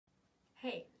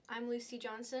Hey, I'm Lucie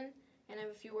Johnson, and I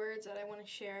have a few words that I want to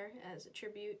share as a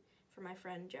tribute for my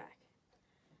friend Jack.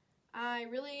 I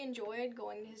really enjoyed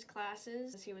going to his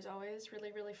classes. He was always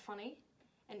really funny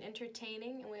and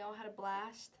entertaining, and we all had a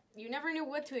blast. You never knew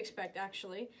what to expect,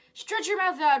 actually. Stretch your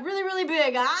mouth out really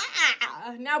big.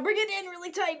 Ah! Now bring it in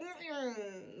really tight.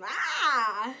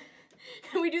 Ah!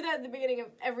 We do that at the beginning of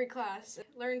every class.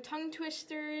 Learn tongue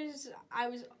twisters.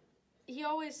 He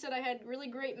always said I had really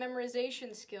great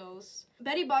memorization skills.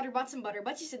 Betty bought some butter,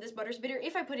 but she said this butter's bitter.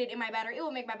 If I put it in my batter, it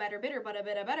will make my batter bitter, but a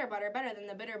bit of better than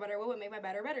the bitter butter will make my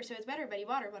batter better. So it's better, Betty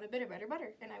bought her, but a bitter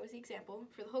butter. And I was the example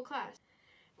for the whole class.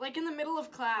 Like in the middle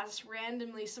of class,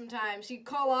 randomly sometimes, he'd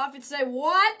call off and say,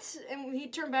 "What?" And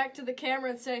he'd turn back to the camera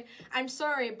and say, "I'm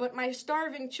sorry, but my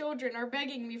starving children are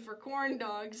begging me for corn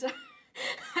dogs.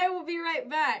 I will be right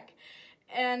back."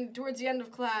 And towards the end of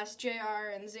class, JR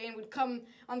and Zane would come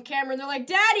on camera and they're like,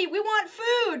 "Daddy, we want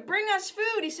food! Bring us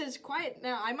food!" He says, "Quiet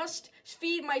now, I must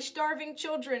feed my starving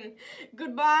children.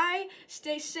 Goodbye,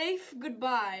 stay safe,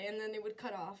 goodbye." And then they would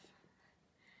cut off.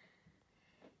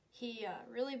 He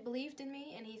really believed in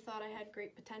me and he thought I had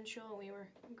great potential. We were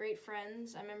great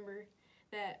friends. I remember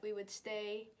that we would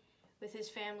stay with his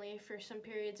family for some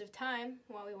periods of time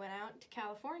while we went out to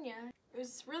California. It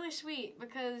was really sweet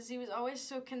because he was always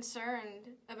so concerned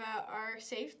about our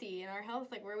safety and our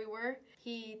health, like where we were.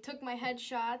 He took my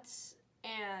headshots,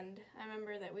 and I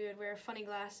remember that we would wear funny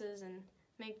glasses and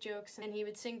make jokes, and he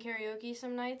would sing karaoke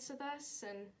some nights with us,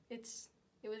 and it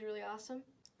was really awesome.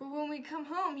 But when we come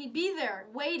home, he'd be there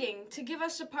waiting to give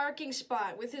us a parking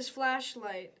spot with his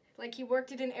flashlight, like he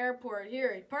worked at an airport.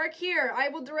 "Here, park here, I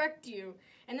will direct you."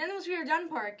 And then once we were done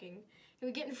parking, he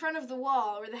would get in front of the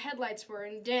wall where the headlights were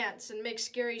and dance and make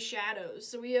scary shadows.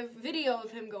 So we have video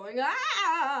of him going,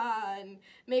 "Ah!" and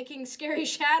making scary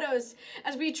shadows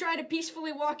as we try to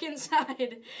peacefully walk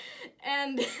inside.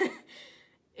 And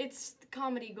it's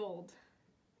comedy gold.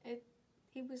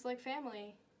 He was like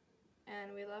family,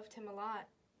 and we loved him a lot.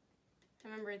 I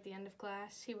remember at the end of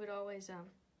class, he would always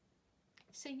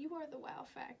say, "You are the wow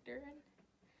factor." And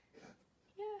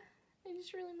yeah, I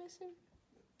just really miss him.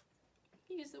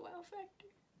 He's the wow factor.